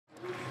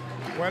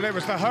Well, it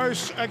was the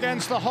hosts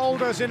against the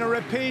holders in a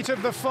repeat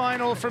of the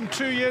final from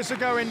 2 years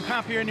ago in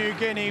Papua New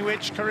Guinea,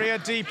 which Korea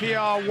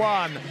DPR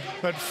won.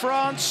 But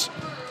France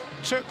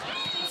took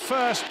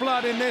first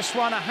blood in this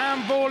one. A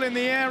handball in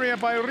the area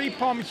by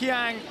Ripom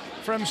Hyang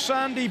from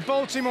Sandy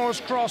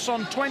Baltimore's cross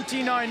on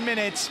 29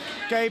 minutes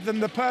gave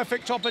them the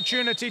perfect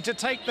opportunity to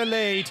take the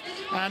lead.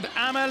 And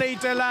Amelie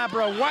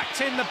Delabre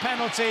whacked in the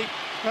penalty,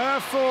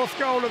 her fourth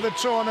goal of the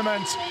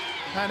tournament,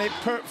 and it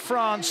put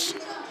France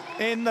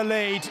in the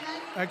lead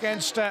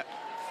against a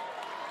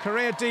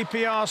Korea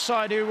DPR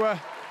side who were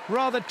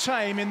rather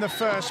tame in the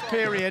first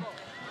period.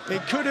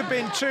 It could have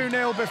been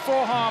 2-0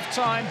 before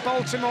half-time.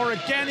 Baltimore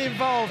again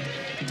involved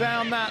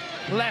down that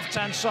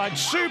left-hand side.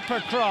 Super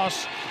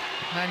cross,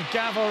 and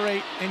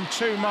Gavory in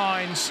two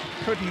minds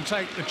couldn't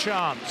take the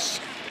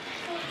chance.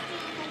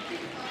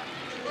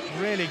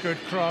 Really good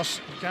cross.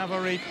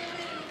 Gavory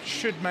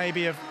should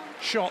maybe have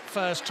shot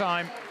first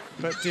time,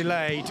 but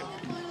delayed.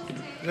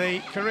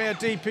 The Korea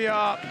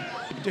DPR,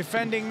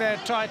 defending their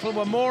title,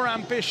 were more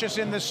ambitious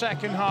in the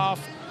second half.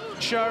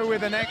 Cho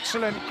with an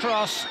excellent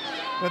cross,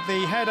 but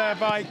the header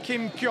by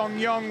Kim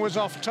Kyung-yong was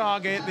off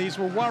target. These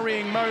were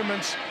worrying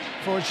moments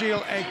for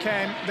Gilles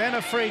Eken. Then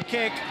a free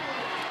kick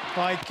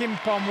by Kim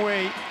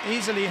Pom-wee,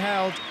 easily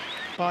held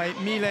by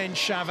Mylène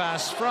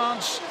Chavas.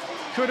 France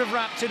could have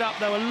wrapped it up,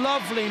 though. A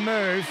lovely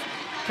move.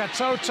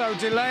 Katoto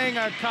delaying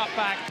her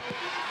cutback.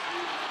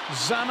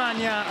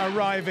 Zamania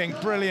arriving,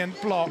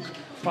 brilliant block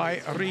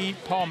by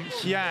Ripom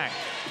Hyang.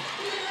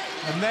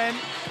 And then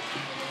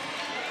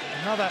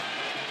another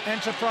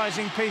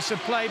enterprising piece of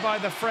play by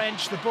the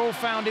French. The ball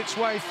found its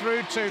way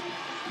through to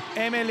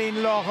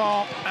Emeline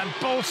Laurent, and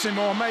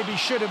Baltimore maybe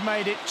should have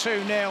made it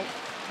 2-0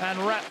 and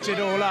wrapped it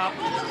all up.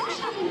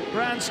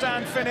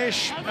 Grandstand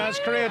finish as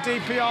Korea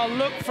DPR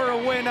looked for a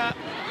winner.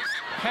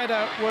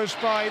 Header was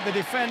by the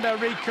defender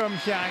Ripom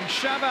Hyang.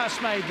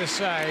 Chavas made the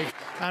save,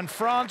 and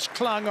France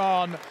clung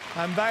on,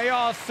 and they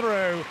are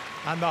through,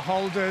 and the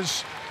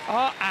holders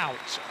are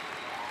out.